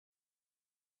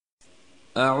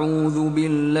أعوذ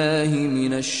بالله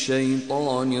من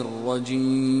الشيطان الرجيم.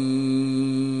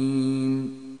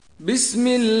 بسم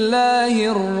الله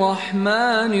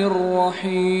الرحمن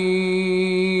الرحيم.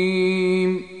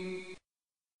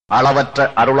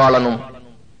 அளவற்ற அருளாளனும்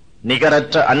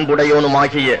நிகரற்ற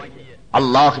அன்புடையோனுமாகிய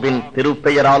அல்லாஹ்வின்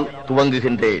திருப்பெயரால்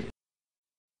துவங்குகின்றேன்.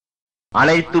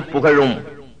 அனைத்து புகழும்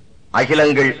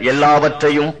அகிலங்கள்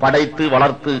எல்லாவற்றையும் படைத்து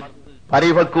வளர்த்து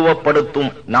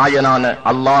பரிபக்குவப்படுத்தும் நாயனான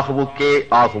அல்லாஹுவுக்கே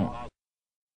ஆகும்.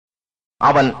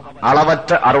 அவன்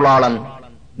அளவற்ற அருளாளன்,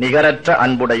 நிகரற்ற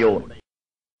அன்புடையோன்.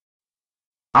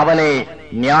 அவனே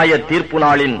நியாய தீர்ப்பு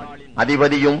நாளின்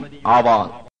அதிபதியும்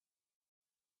ஆவான்.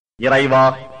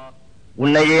 இறைவா,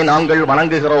 உன்னையே நாங்கள்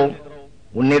வணங்குகிறோம்,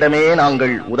 உன்னிடமே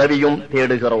நாங்கள் உதவியும்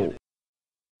தேடுகிறோம்.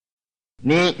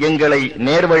 நீ எங்களை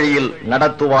நேர்வழியில்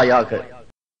நடத்துவாயாக.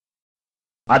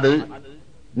 அது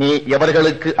நீ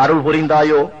எவர்களுக்கு அருள்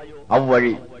புரிந்தாயோ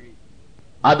அவ்வழி.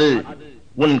 அது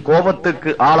உன்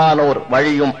கோபத்துக்கு ஆளானோர்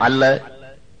வழியும் அல்ல,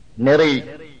 நெறி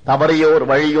தவறியோர்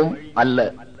வழியும்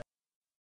அல்ல.